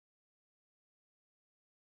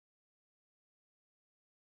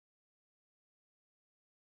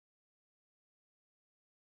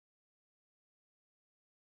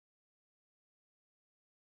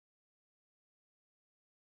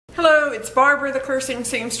Hello, it's Barbara the Cursing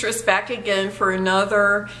Seamstress back again for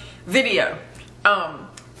another video.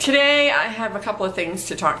 Today I have a couple of things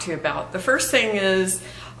to talk to you about. The first thing is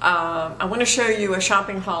I want to show you a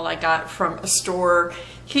shopping haul I got from a store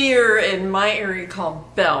here in my area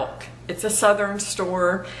called Belk. It's a southern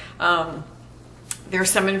store. There's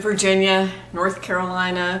some in Virginia, North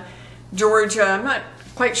Carolina, Georgia. I'm not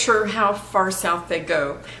quite sure how far south they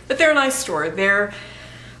go, but they're a nice store. They're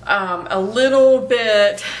a little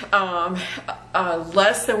bit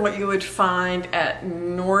less than what you would find at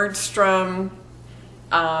Nordstrom,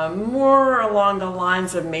 more along the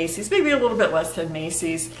lines of Macy's, maybe a little bit less than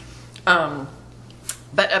Macy's, but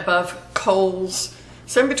above Kohl's.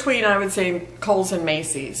 So in between, I would say Kohl's and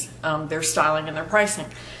Macy's, their styling and their pricing.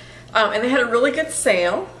 And they had a really good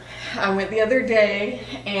sale. I went the other day,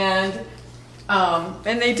 and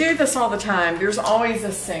they do this all the time. There's always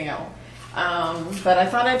a sale. But I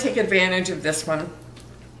thought I'd take advantage of this one.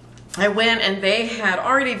 I went and they had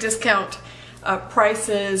already discount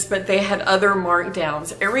prices, but they had other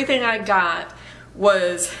markdowns. Everything I got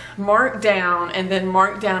was marked down and then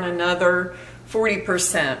marked down another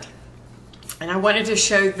 40%. And I wanted to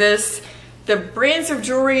show this. The brands of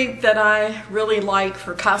jewelry that I really like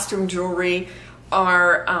for costume jewelry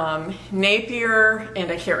are Napier, and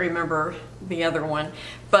I can't remember the other one,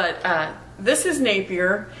 but this is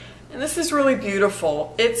Napier. And this is really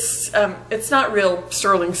beautiful. It's not real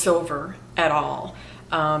sterling silver at all.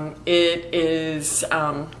 It is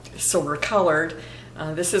silver colored.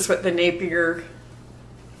 This is what the Napier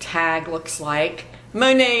tag looks like.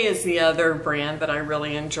 Monet is the other brand that I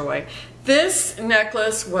really enjoy. This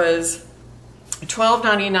necklace was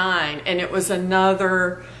 $12.99, and it was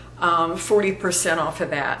another 40% off of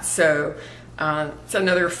that. So it's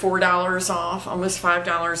another $4 off, almost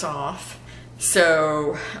 $5 off.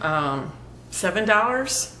 So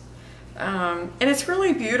 $7, and it's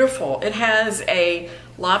really beautiful. It has a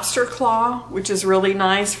lobster claw, which is really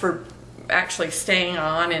nice for actually staying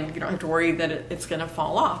on, and you don't have to worry that it's going to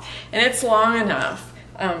fall off. And it's long enough.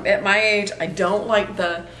 At my age, I don't like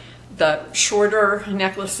the shorter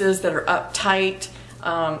necklaces that are uptight.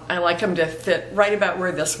 I like them to fit right about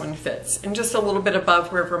where this one fits, and just a little bit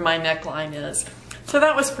above wherever my neckline is. So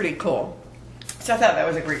that was pretty cool. So I thought that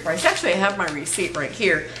was a great price. Actually, I have my receipt right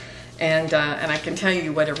here, and I can tell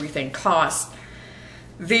you what everything cost.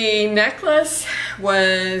 The necklace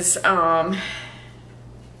was,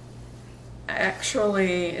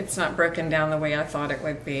 actually, it's not broken down the way I thought it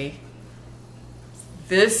would be.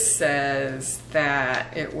 This says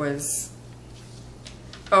that it was,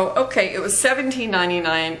 oh, okay, it was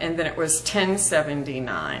 $17.99, and then it was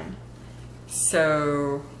 $10.79.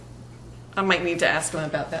 So I might need to ask them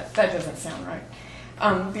about that. That doesn't sound right.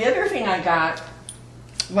 The other thing I got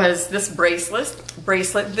was this bracelet.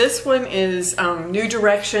 This one is New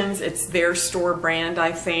Directions. It's their store brand,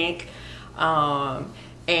 I think. And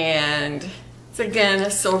it's, again, a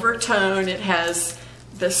silver tone. It has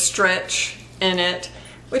the stretch in it,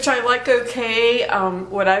 which I like okay.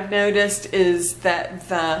 What I've noticed is that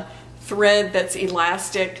the thread that's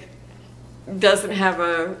elastic doesn't have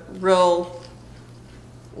a real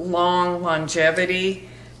long longevity,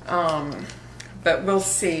 but we'll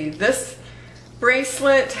see. This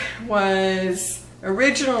bracelet was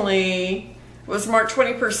originally marked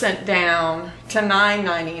 20% down to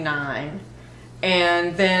 $9.99,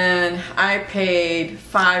 and then I paid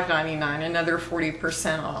 $5.99, another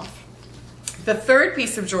 40% off. The third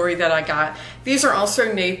piece of jewelry that I got, these are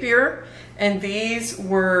also Napier, and these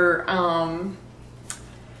were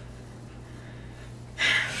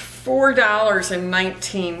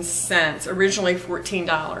 $4.19, originally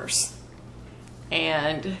 $14.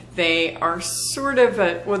 And they are sort of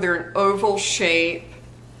they're an oval shape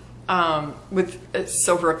with a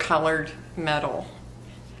silver colored metal.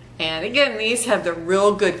 And again, these have the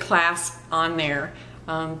real good clasp on there.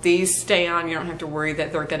 These stay on, you don't have to worry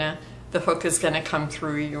that the hook is gonna come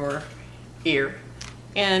through your ear.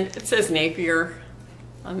 And it says Napier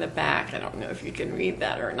on the back. I don't know if you can read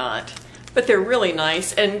that or not, but they're really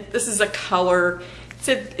nice. And this is a color,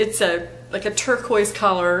 it's like a turquoise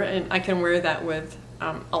color, and I can wear that with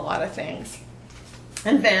a lot of things.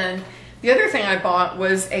 And then the other thing I bought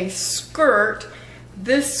was a skirt.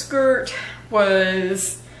 This skirt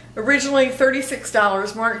was originally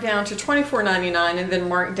 $36, marked down to $24.99, and then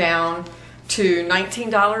marked down to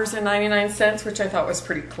 $19.99, which I thought was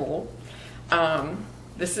pretty cool.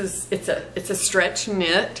 It's a stretch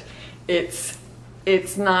knit. It's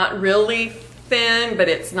not really thin, but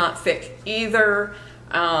it's not thick either.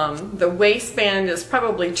 The waistband is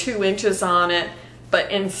probably 2 inches on it,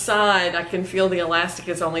 but inside I can feel the elastic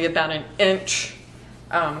is only about an inch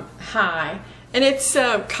high. And it's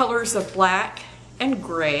colors of black and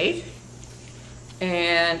gray.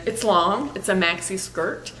 And it's long, it's a maxi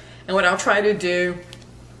skirt. And what I'll try to do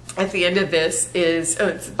at the end of this is,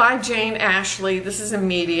 it's by Jane Ashley, this is a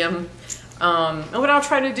medium. And what I'll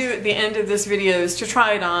try to do at the end of this video is to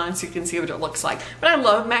try it on so you can see what it looks like. But I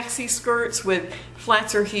love maxi skirts with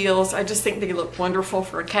flats or heels. I just think they look wonderful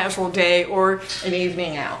for a casual day or an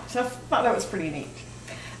evening out. So I thought that was pretty neat.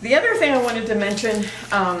 The other thing I wanted to mention,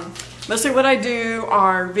 mostly what I do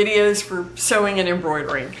are videos for sewing and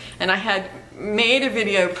embroidering. And I had made a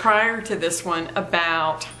video prior to this one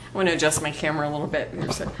about, I want to adjust my camera a little bit,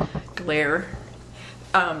 there's a glare.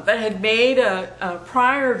 That I had made a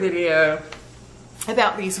prior video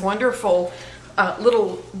about these wonderful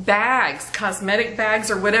little bags, cosmetic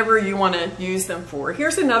bags or whatever you want to use them for.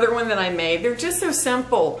 Here's another one that I made. They're just so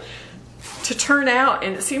simple to turn out,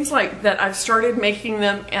 and it seems like that I've started making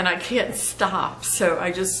them and I can't stop. So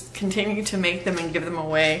I just continue to make them and give them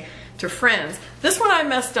away to friends. This one I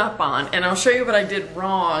messed up on, and I'll show you what I did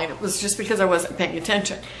wrong. It was just because I wasn't paying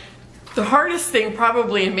attention. The hardest thing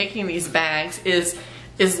probably in making these bags is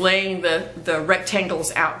laying the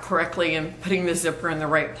rectangles out correctly and putting the zipper in the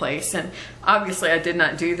right place. And obviously I did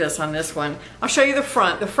not do this on this one. I'll show you the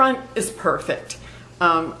front. The front is perfect.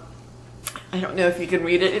 I don't know if you can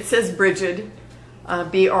read it. It says Brigid,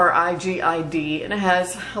 B-R-I-G-I-D, and it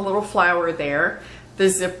has a little flower there. The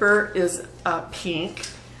zipper is pink.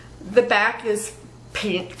 The back is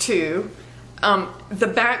pink too.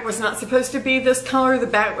 The back was not supposed to be this color. The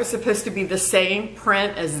back was supposed to be the same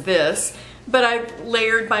print as this, but I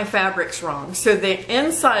layered my fabrics wrong. So the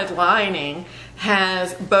inside lining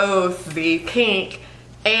has both the pink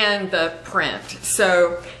and the print.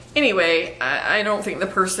 So anyway, I don't think the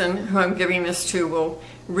person who I'm giving this to will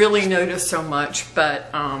really notice so much, but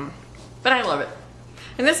I love it.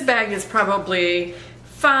 And this bag is probably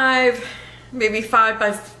maybe 5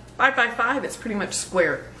 by 5. It's pretty much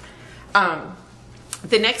square.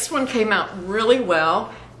 The next one came out really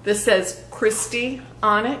well. This says Christy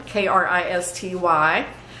on it, K-R-I-S-T-Y.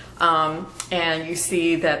 And you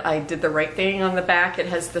see that I did the right thing on the back. It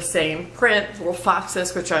has the same print, little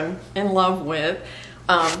foxes, which I'm in love with.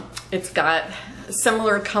 It's got a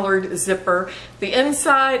similar colored zipper. The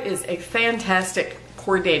inside is a fantastic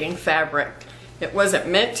coordinating fabric. It wasn't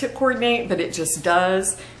meant to coordinate, but it just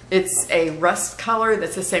does. It's a rust color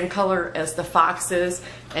that's the same color as the foxes,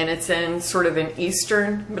 and it's in sort of an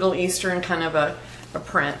Eastern, Middle Eastern kind of a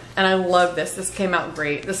print. And I love this. This came out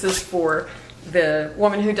great. This is for the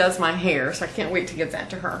woman who does my hair, so I can't wait to give that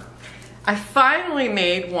to her. I finally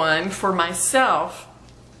made one for myself,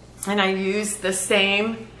 and I used the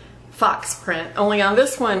same fox print, only on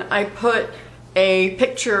this one I put a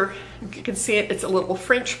picture. You can see it, it's a little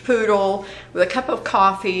French poodle with a cup of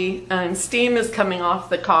coffee, and steam is coming off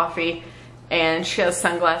the coffee, and she has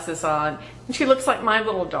sunglasses on, and she looks like my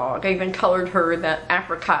little dog. I even colored her that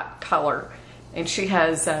apricot color, and she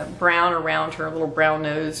has brown around her, little brown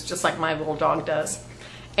nose, just like my little dog does.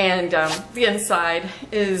 And the inside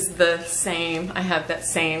is the same. I have that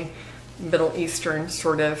same Middle Eastern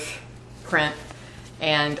sort of print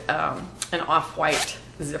and an off-white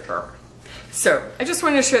zipper. So I just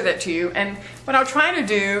wanted to show that to you, and what I'll try to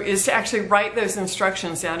do is to actually write those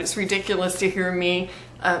instructions down. It's ridiculous to hear me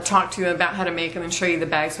talk to you about how to make them and show you the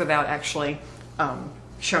bags without actually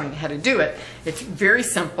showing you how to do it. It's very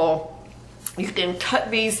simple. You can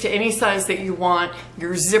cut these to any size that you want.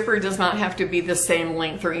 Your zipper does not have to be the same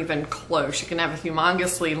length or even close. You can have a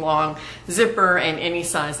humongously long zipper and any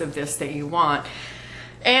size of this that you want.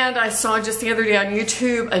 And I saw just the other day on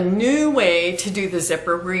YouTube a new way to do the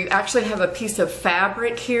zipper where you actually have a piece of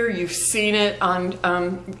fabric here. You've seen it on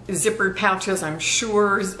zippered pouches, I'm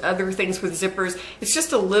sure, other things with zippers. It's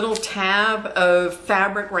just a little tab of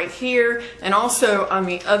fabric right here and also on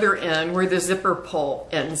the other end where the zipper pull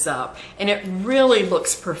ends up. And it really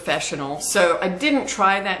looks professional. So I didn't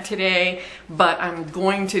try that today, but I'm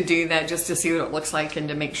going to do that just to see what it looks like and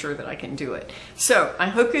to make sure that I can do it. So I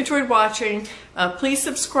hope you enjoyed watching. Please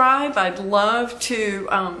subscribe. I'd love to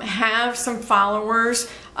have some followers.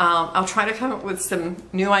 I'll try to come up with some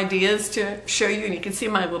new ideas to show you, and you can see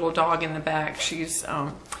my little dog in the back. She's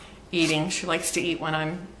eating. She likes to eat when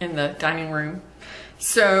I'm in the dining room.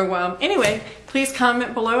 So anyway, please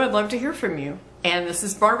comment below. I'd love to hear from you. And this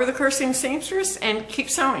is Barbara the Cursing Seamstress, and keep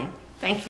sewing. Thank you.